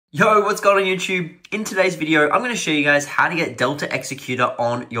Yo, what's going on YouTube? In today's video, I'm going to show you guys how to get Delta Executor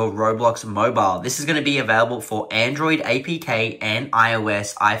on your Roblox mobile. This is going to be available for Android APK and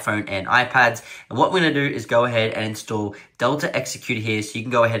iOS, iPhone, and iPads. And what we're going to do is go ahead and install Delta Executor here so you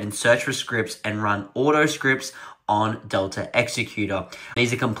can go ahead and search for scripts and run auto scripts on Delta Executor.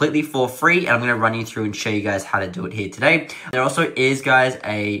 These are completely for free, and I'm going to run you through and show you guys how to do it here today. There also is, guys,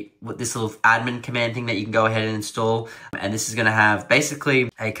 this little admin command thing that you can go ahead and install, and this is going to have basically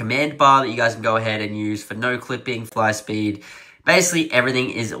a command bar that you guys can go ahead and use for no clipping, fly speed. Basically, everything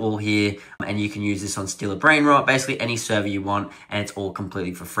is all here, and you can use this on Steal a Brain Rot, basically any server you want, and it's all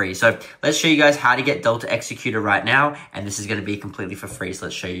completely for free. So let's show you guys how to get Delta Executor right now, and this is going to be completely for free, so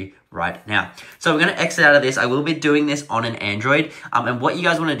let's show you right now. So we're going to exit out of this. I will be doing this on an Android, and what you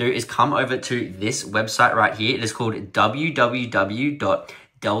guys want to do is come over to this website right here. It is called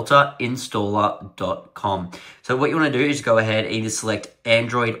www.deltainstaller.com. So what you want to do is go ahead and either select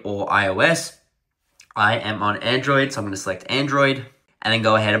Android or iOS. I am on Android, so I'm going to select Android and then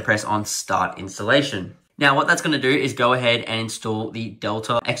go ahead and press on Start Installation. Now, what that's going to do is go ahead and install the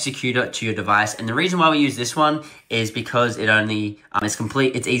Delta Executor to your device. And the reason why we use this one is because it only,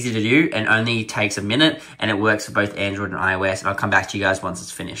 it's easy to do and only takes a minute, and it works for both Android and iOS. And I'll come back to you guys once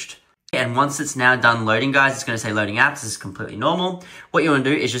it's finished. And once it's now done loading, guys, it's going to say loading apps. This is completely normal. What you want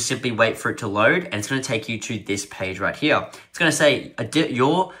to do is just simply wait for it to load, and it's going to take you to this page right here. It's going to say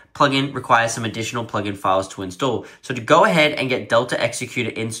your plugin requires some additional plugin files to install. So to go ahead and get Delta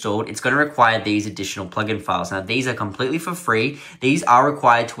Executor installed, it's going to require these additional plugin files. Now, these are completely for free. These are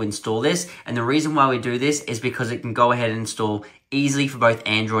required to install this. And the reason why we do this is because it can go ahead and install easily for both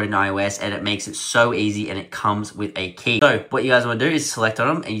Android and iOS, and it makes it so easy, and it comes with a key. So what you guys want to do is select on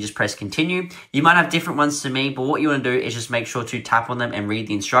them and you just press continue. You might have different ones to me, but what you want to do is just make sure to tap on them and read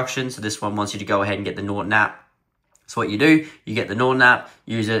the instructions. So this one wants you to go ahead and get the Norton app. So what you do, you get the Norton app,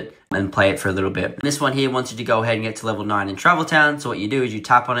 use it, and play it for a little bit. And this one here wants you to go ahead and get to level 9 in Travel Town. So what you do is you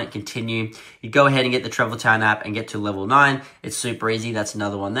tap on it, continue. You go ahead and get the Travel Town app and get to level 9. It's super easy. That's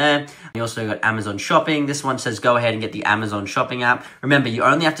another one there. You also got Amazon Shopping. This one says go ahead and get the Amazon Shopping app. Remember, you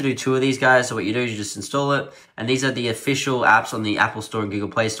only have to do 2 of these, guys. So what you do is you just install it. And these are the official apps on the Apple Store and Google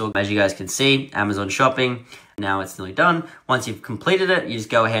Play Store. As you guys can see, Amazon Shopping. Now it's nearly done. Once you've completed it, you just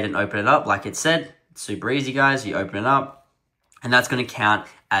go ahead and open it up like it said. It's super easy, guys. You open it up, and that's going to count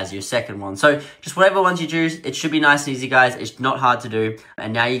as your second one. So just whatever ones you choose, it should be nice and easy, guys. It's not hard to do.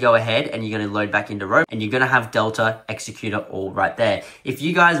 And now you go ahead and you're going to load back into Roblox, and you're going to have Delta Executor all right there. If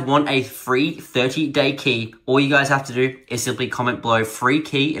you guys want a free 30-day key, all you guys have to do is simply comment below free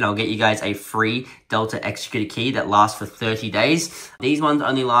key, and I'll get you guys a free Delta Executor key that lasts for 30 days. These ones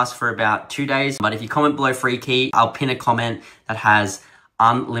only last for about 2 days, but if you comment below free key, I'll pin a comment that has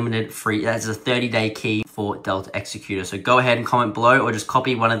unlimited free, that's a 30-day key for Delta Executor. So go ahead and comment below, or just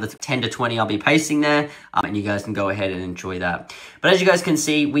copy one of the 10 to 20 I'll be pasting there, and you guys can go ahead and enjoy that. But as you guys can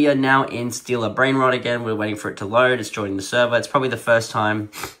see, we are now in Steal a Brain Rot again. We're waiting for it to load. It's joining the server. It's probably the first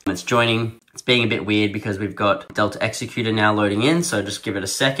time it's joining. It's being a bit weird because we've got Delta Executor now loading in, so just give it a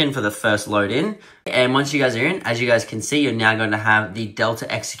second for the first load in. And once you guys are in, as you guys can see, you're now going to have the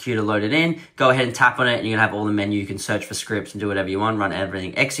Delta Executor loaded in. Go ahead and tap on it, and you're going to have all the menu. You can search for scripts and do whatever you want, run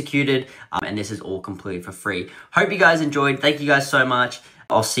everything executed, and this is all completely for free. Hope you guys enjoyed. Thank you guys so much.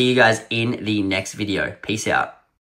 I'll see you guys in the next video. Peace out.